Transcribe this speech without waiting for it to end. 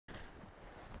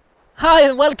Hi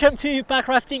and welcome to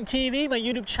Packrafting TV, my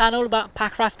YouTube channel about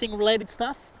packrafting related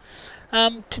stuff.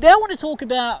 Today I want to talk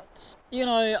about,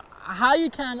 how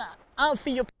you can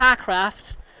outfit your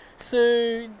packraft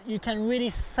so you can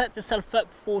really set yourself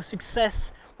up for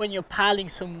success when you're paddling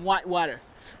some whitewater.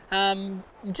 I'm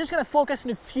just going to focus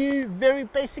on a few very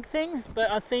basic things,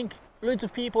 but I think loads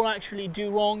of people actually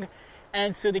do wrong,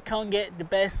 and so they can't get the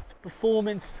best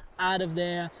performance out of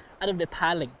their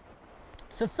paddling.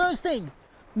 So first thing,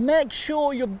 make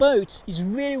sure your boat is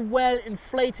really well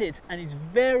inflated and is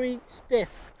very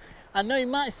stiff. I know it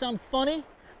might sound funny,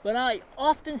 but I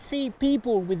often see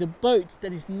people with a boat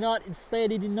that is not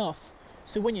inflated enough.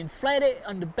 So when you inflate it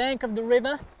on the bank of the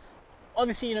river,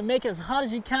 obviously make it as hard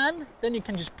as you can, then you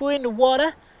can just put it in the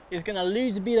water. It's gonna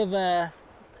lose a bit of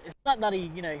it's not that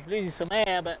it loses some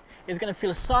air, but it's gonna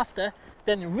feel softer.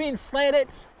 Then reinflate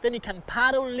it, then you can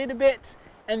paddle a little bit,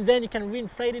 and then you can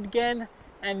reinflate it again,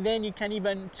 and then you can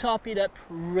even top it up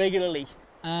regularly.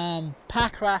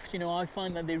 Packraft, I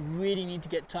find that they really need to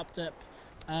get topped up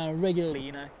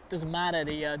regularly. Doesn't matter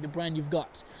the brand you've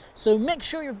got. So make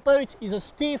sure your boat is as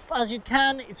stiff as you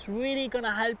can. It's really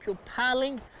gonna help your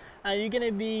paddling, and you're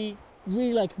gonna be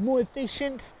really more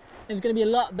efficient, and it's gonna be a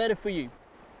lot better for you.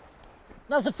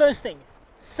 That's the first thing.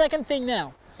 Second thing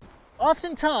now,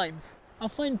 oftentimes I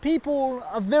find people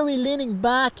are very leaning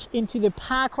back into the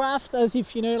packraft as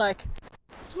if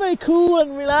it's very cool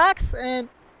and relaxed, and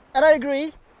I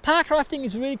agree. Packrafting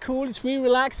is really cool, it's really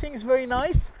relaxing, it's very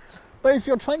nice. But if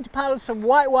you're trying to paddle some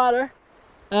whitewater,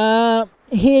 here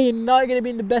you're not going to be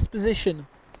in the best position.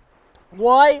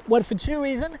 Why? Well, for two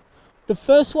reasons. The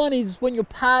first one is when you're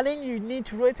paddling, you need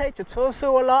to rotate your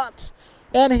torso a lot.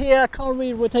 And here I can't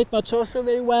really rotate my torso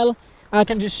very well. I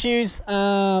can just use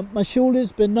my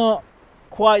shoulders, but not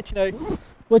quite,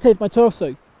 rotate my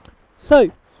torso.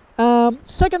 So,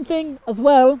 second thing as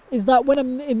well is that when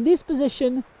I'm in this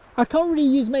position, I can't really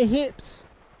use my hips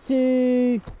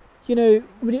to,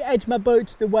 really edge my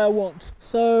boat the way I want.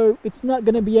 So it's not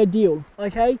going to be ideal,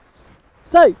 okay?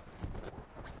 So,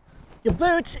 your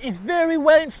boat is very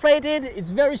well inflated, it's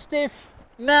very stiff.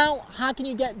 Now, how can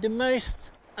you get the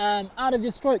most out of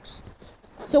your strokes?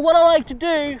 So what I like to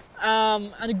do,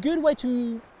 and a good way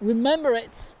to remember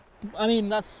it,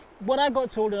 that's what I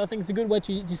got told, and I think it's a good way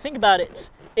to think about it,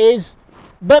 is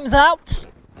bums out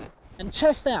and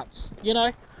chest out.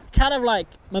 Kind of like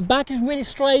my back is really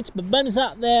straight, my bum's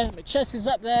up there, my chest is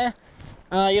up there.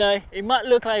 It might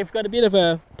look like I've got a bit of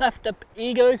a puffed up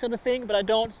ego sort of thing, but I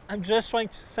don't. I'm just trying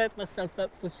to set myself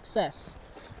up for success.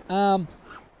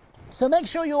 So make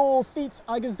sure your feet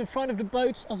are against the front of the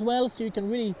boat as well, so you can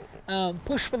really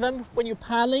push for them when you're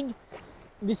paddling.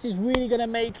 This is really gonna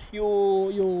make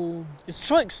your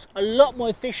strokes a lot more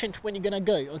efficient when you're gonna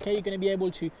go. Okay, you're gonna be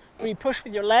able to really push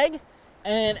with your leg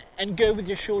and go with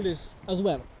your shoulders as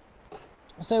well.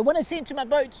 So when I sit into my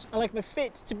boat, I like my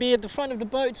feet to be at the front of the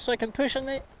boat so I can push on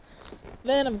it.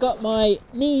 Then I've got my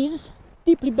knees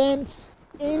deeply bent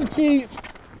into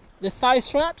the thigh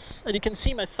straps, and you can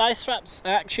see my thigh straps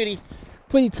are actually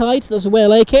pretty tight. That's the way I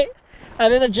like it.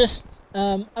 And then I just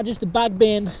adjust the back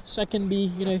bend so I can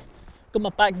be, got my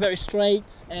back very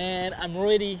straight, and I'm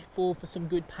ready for some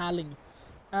good paddling.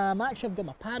 Actually, I've got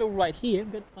my paddle right here,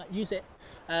 but I might use it.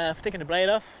 I've taken the blade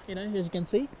off, as you can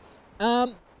see.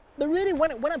 But really,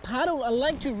 when I paddle, I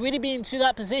like to really be into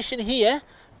that position here,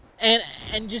 and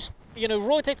just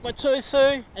rotate my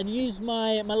torso and use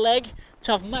my leg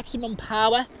to have maximum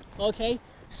power. Okay,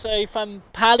 so if I'm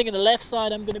paddling on the left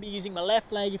side, I'm going to be using my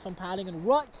left leg. If I'm paddling on the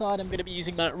right side, I'm going to be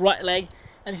using my right leg,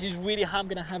 and this is really how I'm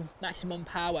going to have maximum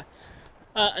power.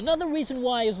 Another reason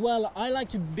why as well, I like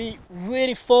to be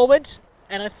really forward,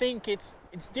 and I think it's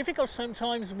difficult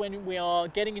sometimes when we are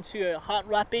getting into a hard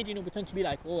rapid. We tend to be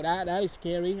like, oh, that is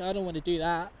scary, I don't want to do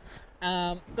that.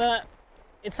 But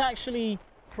it's actually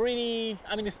pretty,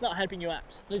 it's not helping you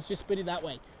out. Let's just put it that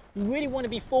way. You really want to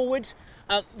be forward.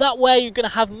 That way you're going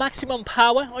to have maximum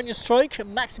power on your stroke,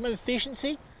 maximum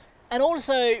efficiency. And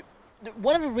also,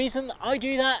 one of the reasons I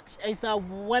do that is that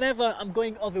whenever I'm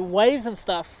going over waves and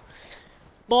stuff,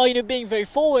 by being very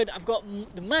forward, I've got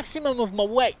the maximum of my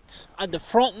weight at the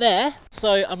front there,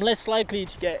 so I'm less likely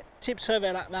to get tipped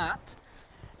over like that.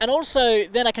 And also,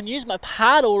 then I can use my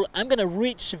paddle. I'm going to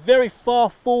reach very far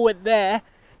forward there,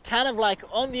 kind of like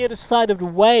on the other side of the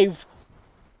wave,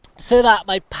 so that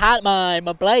my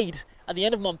blade at the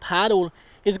end of my paddle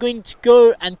is going to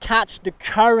go and catch the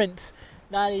current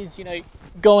that is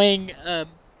going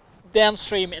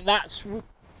downstream, and that's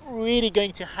really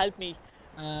going to help me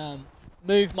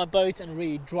move my boat and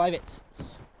really drive it.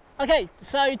 Okay,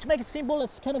 so to make it simple,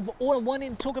 that's kind of all I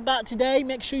wanted to talk about today.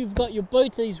 Make sure you've got your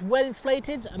boat that is well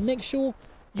inflated, and make sure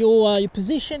your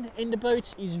position in the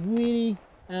boat is really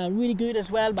good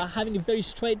as well, by having a very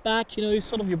straight back, you know,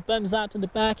 sort of your bums out to the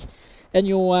back, and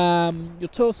your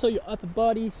torso, your upper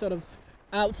body sort of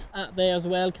out there as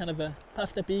well, kind of a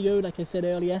puffed up ego like I said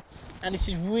earlier. And this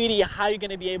is really how you're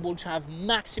going to be able to have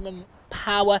maximum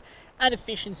power and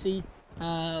efficiency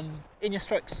in your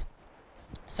strokes.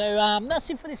 So that's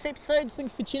it for this episode.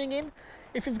 Thanks for tuning in.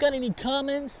 If you've got any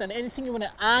comments and anything you want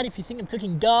to add, if you think I'm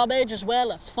talking garbage as well,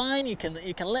 that's fine. You can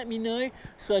let me know,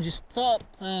 so I just stop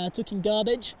talking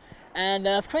garbage. And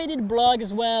I've created a blog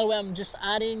as well, where I'm just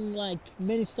adding like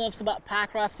many stuffs about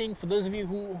pack rafting for those of you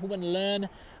who want to learn.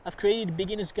 I've created a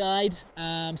beginner's guide,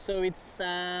 so it's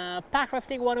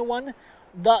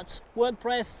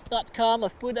packrafting101.wordpress.com.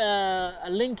 I've put a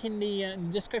link in the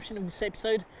description of this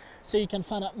episode, so you can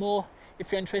find out more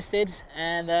if you're interested.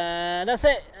 And that's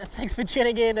it. Thanks for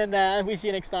tuning in, and we'll see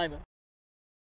you next time.